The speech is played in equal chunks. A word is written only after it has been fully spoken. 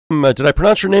Did I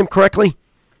pronounce your name correctly?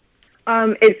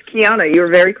 It's Keahna. You were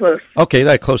very close.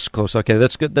 Okay, close. Okay,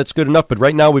 that's good. That's good enough. But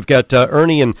right now we've got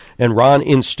Ernie and Ron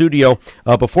in studio.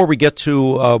 Before we get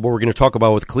to what we're going to talk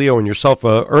about with Cleo and yourself,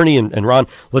 Ernie and Ron,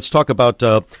 let's talk about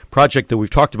a project that we've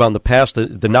talked about in the past,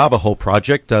 the Navajo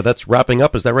project. That's wrapping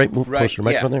up. Is that right? Move closer to the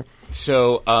microphone there.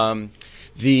 So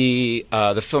the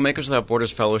Filmmakers Without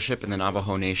Borders Fellowship in the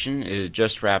Navajo Nation is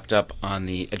just wrapped up on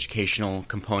the educational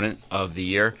component of the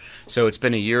year. So it's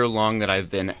been a year long that I've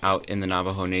been out in the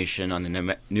Navajo Nation on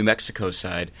the New Mexico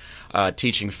side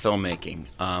teaching filmmaking.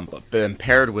 But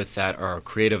paired with that are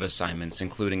creative assignments,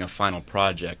 including a final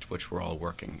project, which we're all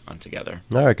working on together.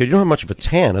 All right, good. You don't have much of a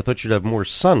tan. I thought you'd have more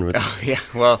sun. Oh, yeah.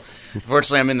 Well,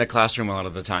 unfortunately, I'm in the classroom a lot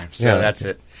of the time, so that's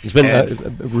it. It's been a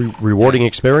rewarding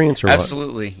experience, or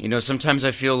absolutely. What? You know, sometimes I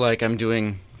feel like I'm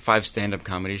doing 5 stand-up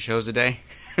comedy shows a day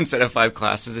instead of 5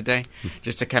 classes a day,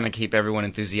 just to kind of keep everyone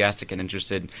enthusiastic and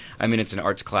interested. I mean, it's an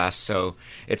arts class, so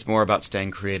it's more about staying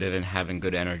creative and having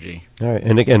good energy. All right,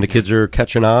 and again, the kids are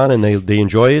catching on, and they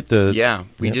enjoy it.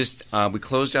 We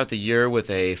closed out the year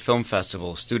with a film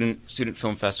festival, student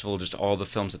film festival, just all the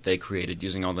films that they created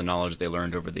using all the knowledge they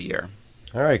learned over the year.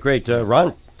 All right, great,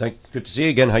 Ron. Good to see you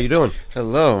again. How you doing?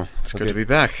 Hello. It's good to be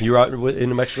back. You were out in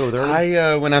New Mexico with Ernie?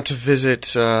 I went out to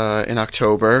visit in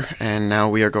October, and now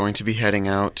we are going to be heading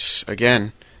out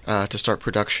again to start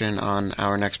production on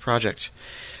our next project.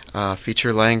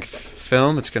 Feature-length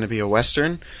film. It's going to be a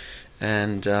Western.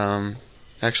 And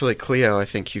actually, Cleo, I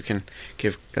think you can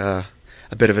give a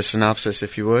bit of a synopsis,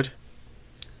 if you would.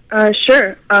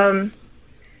 Sure.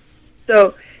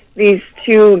 So these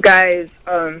two guys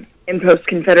in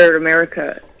post-Confederate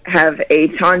America have a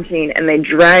taunting, and they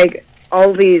drag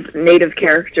all these native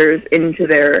characters into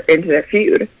their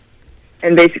feud.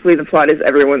 And basically the plot is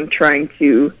everyone trying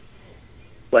to,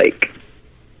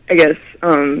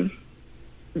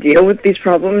 deal with these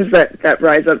problems that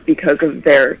rise up because of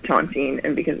their taunting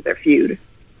and because of their feud.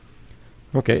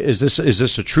 Okay, is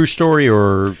this a true story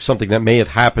or something that may have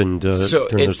happened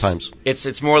during those times?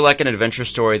 It's more like an adventure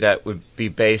story that would be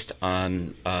based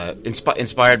on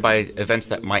inspired by events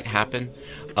that might happen,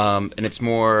 and it's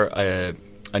more a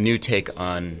new take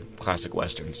on classic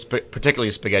westerns,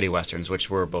 particularly spaghetti westerns, which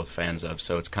we're both fans of.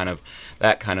 So it's kind of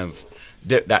that kind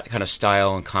of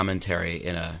style and commentary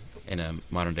in a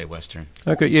modern day western.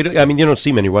 Okay, you don't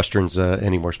see many westerns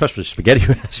anymore, especially spaghetti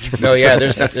westerns. No, yeah,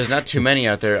 there's not too many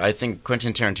out there. I think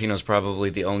Quentin Tarantino is probably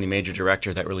the only major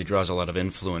director that really draws a lot of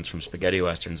influence from spaghetti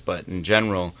westerns. But in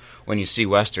general, when you see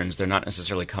westerns, they're not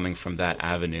necessarily coming from that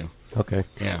avenue. Okay,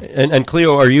 yeah. And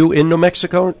Cleo, are you in New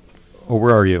Mexico, or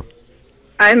where are you?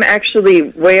 I'm actually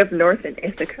way up north in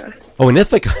Ithaca. Oh, in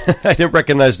Ithaca. I didn't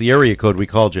recognize the area code we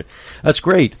called you. That's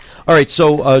great. All right,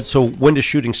 so when does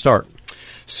shooting start?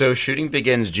 So shooting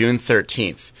begins June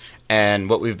 13th, and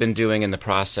what we've been doing in the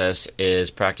process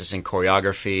is practicing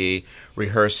choreography,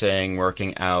 rehearsing,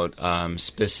 working out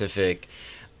specific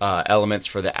elements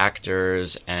for the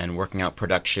actors, and working out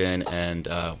production, and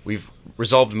we've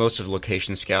resolved most of the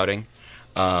location scouting,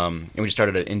 and we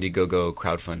started an IndieGoGo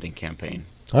crowdfunding campaign.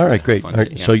 All right, great. All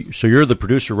right. Yeah. So you're the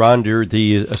producer, Ron. You're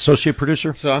the associate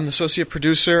producer? So I'm the associate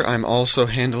producer. I'm also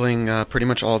handling pretty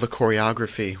much all the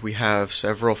choreography. We have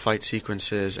several fight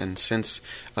sequences, and since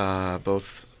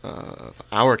both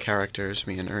our characters,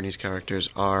 me and Ernie's characters,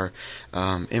 are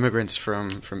immigrants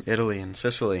from Italy and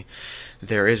Sicily,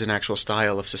 there is an actual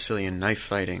style of Sicilian knife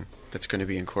fighting that's going to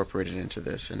be incorporated into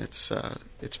this, and it's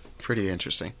pretty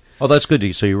interesting. Oh, that's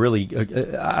good. So you really,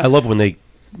 I love when they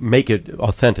make it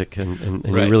authentic and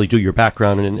right. You really do your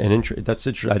background and that's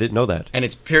interesting. I didn't know that. And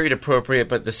it's period appropriate,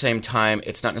 but at the same time,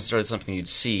 it's not necessarily something you'd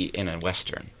see in a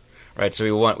Western, right? So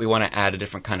we want to add a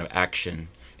different kind of action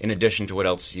in addition to what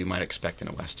else you might expect in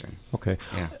a Western. Okay.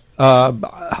 Yeah.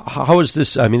 How is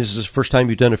this? I mean, this is the first time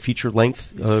you've done a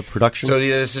feature-length production? So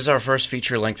this is our first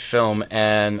feature-length film,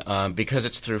 and because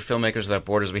it's through Filmmakers Without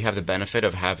Borders, we have the benefit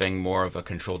of having more of a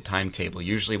controlled timetable.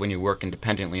 Usually when you work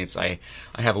independently, it's I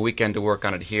have a weekend to work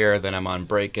on it here, then I'm on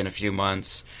break in a few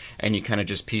months, and you kind of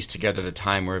just piece together the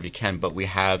time wherever you can. But we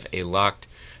have a locked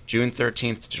June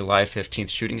 13th to July 15th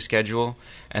shooting schedule,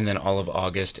 and then all of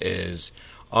August is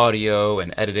audio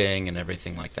and editing and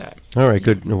everything like that. All right,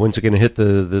 good. When's it going to hit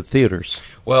the theaters?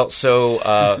 Well, so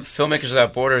Filmmakers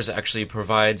Without Borders actually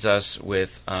provides us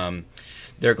with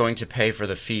they're going to pay for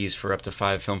the fees for up to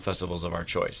 5 film festivals of our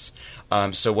choice.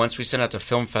 So once we send out to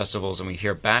film festivals and we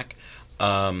hear back,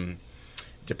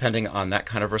 depending on that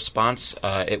kind of response,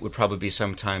 it would probably be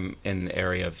sometime in the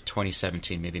area of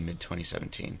 2017, maybe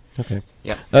mid-2017. Okay.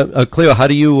 Yeah. Cleo, how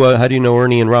do you know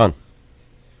Ernie and Ron?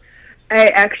 I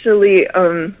actually,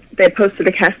 they posted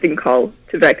a casting call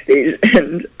to Backstage,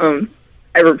 and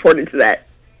I reported to that.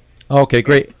 Okay,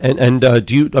 great. And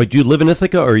do you live in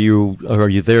Ithaca, or are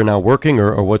you there now working,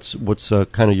 or what's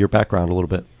kind of your background a little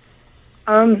bit?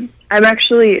 I'm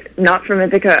actually not from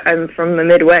Ithaca. I'm from the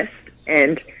Midwest,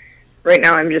 and right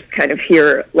now I'm just kind of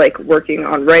here, like, working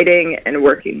on writing and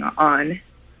working on,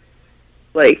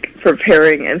 like,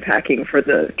 preparing and packing for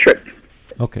the trip.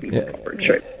 Okay.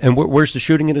 And where's the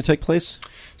shooting going to take place?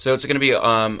 So it's going to be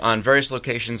on various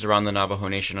locations around the Navajo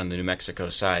Nation on the New Mexico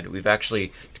side. We've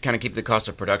actually, to kind of keep the cost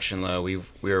of production low,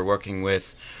 we are working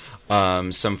with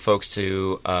some folks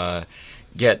to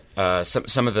get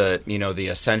some of the the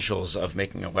essentials of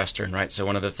making a Western, right? So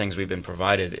one of the things we've been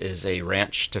provided is a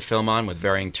ranch to film on with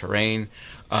varying terrain.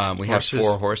 We have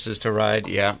 4 horses to ride,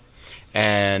 yeah.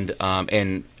 And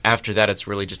after that, it's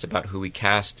really just about who we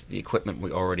cast, the equipment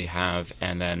we already have,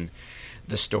 and then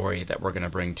the story that we're going to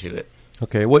bring to it.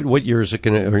 Okay, what year is it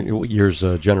going to? What years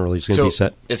generally is going to be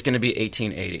set? It's going to be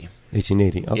 1880.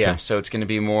 1880. Okay. Yeah, so it's going to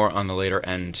be more on the later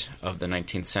end of the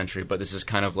 19th century. But this is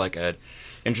kind of like a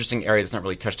interesting area that's not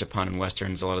really touched upon in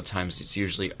westerns. A lot of times, it's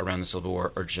usually around the Civil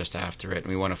War or just after it, and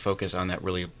we want to focus on that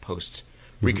really post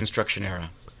Reconstruction era.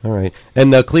 All right.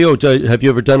 And Cleo, have you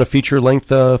ever done a feature-length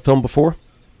film before?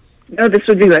 No, this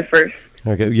would be my first.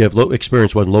 Okay. You have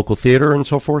experience in local theater and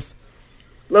so forth?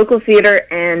 Local theater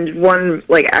and one,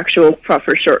 like, actual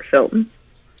proper short film.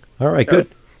 All right, good.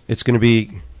 It's going to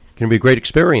be a great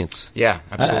experience. Yeah,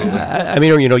 absolutely. I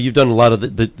mean, you've done a lot of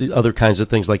the other kinds of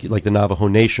things, like the Navajo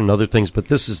Nation, other things, but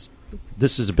this is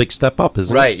a big step up,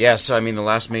 isn't it? Right. Yeah. So, I mean, the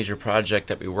last major project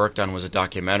that we worked on was a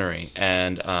documentary,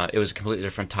 and it was a completely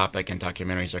different topic. And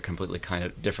documentaries are completely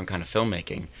different kind of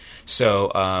filmmaking.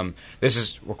 So, this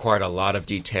has required a lot of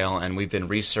detail, and we've been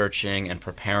researching and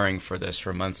preparing for this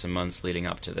for months and months leading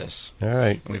up to this. All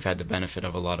right. And we've had the benefit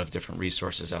of a lot of different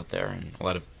resources out there, and a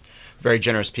lot of very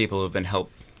generous people who have been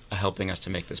helping us to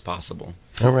make this possible.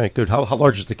 All right, good. How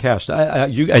large is the cast?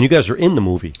 You guys are in the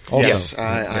movie also. Yes,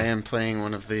 I am playing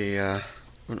one of the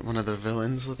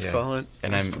villains, let's call it.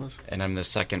 And I'm the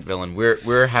second villain.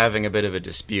 We're having a bit of a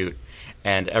dispute,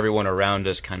 and everyone around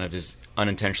us kind of is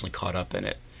unintentionally caught up in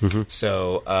it. Mm-hmm.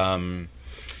 So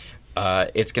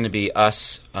it's going to be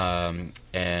us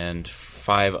and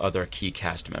 5 other key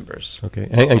cast members. Okay.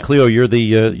 And Cleo, you're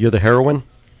the heroine?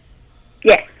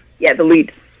 Yes. Yeah, the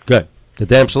lead. Good. The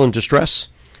damsel in distress?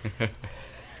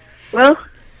 Well,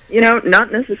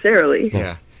 not necessarily.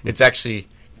 Yeah, it's actually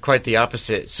quite the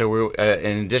opposite. So we're,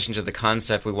 in addition to the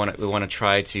concept, we want to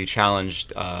try to challenge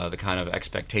the kind of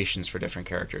expectations for different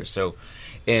characters. So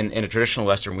in a traditional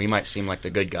Western, we might seem like the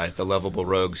good guys, the lovable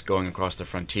rogues going across the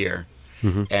frontier.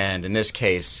 Mm-hmm. And in this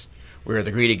case, we're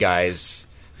the greedy guys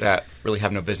that really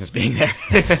have no business being there.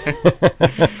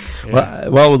 Yeah.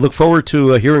 Well, we look forward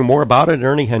to hearing more about it.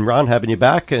 Ernie and Ron, having you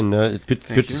back, and good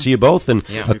to see you both. And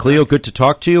Cleo, good to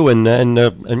talk to you, and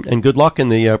good luck in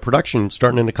the production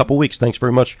starting in a couple weeks. Thanks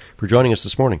very much for joining us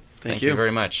this morning. Thank you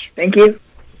very much. Thank you.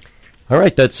 All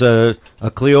right, that's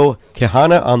Cleo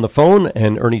Keahna on the phone,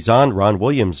 and Ernie Zahn, Ron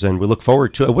Williams, and we look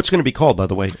forward to what's going to be called, by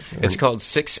the way. It's called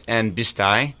Six and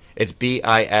Bisti. It's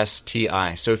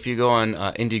BISTI. So if you go on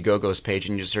IndieGoGo's page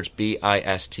and you just search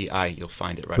BISTI, you'll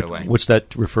find it right away. What's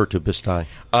that refer to, Bisti?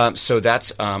 So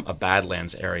that's a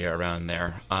Badlands area around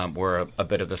there where a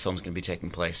bit of the film's going to be taking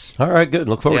place. All right, good.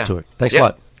 Look forward to it. Thanks a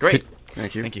lot. Great.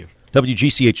 Thank you. Thank you.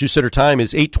 WGCH Center time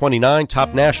is 8:29.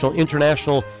 Top national,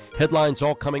 international headlines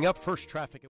all coming up. First traffic.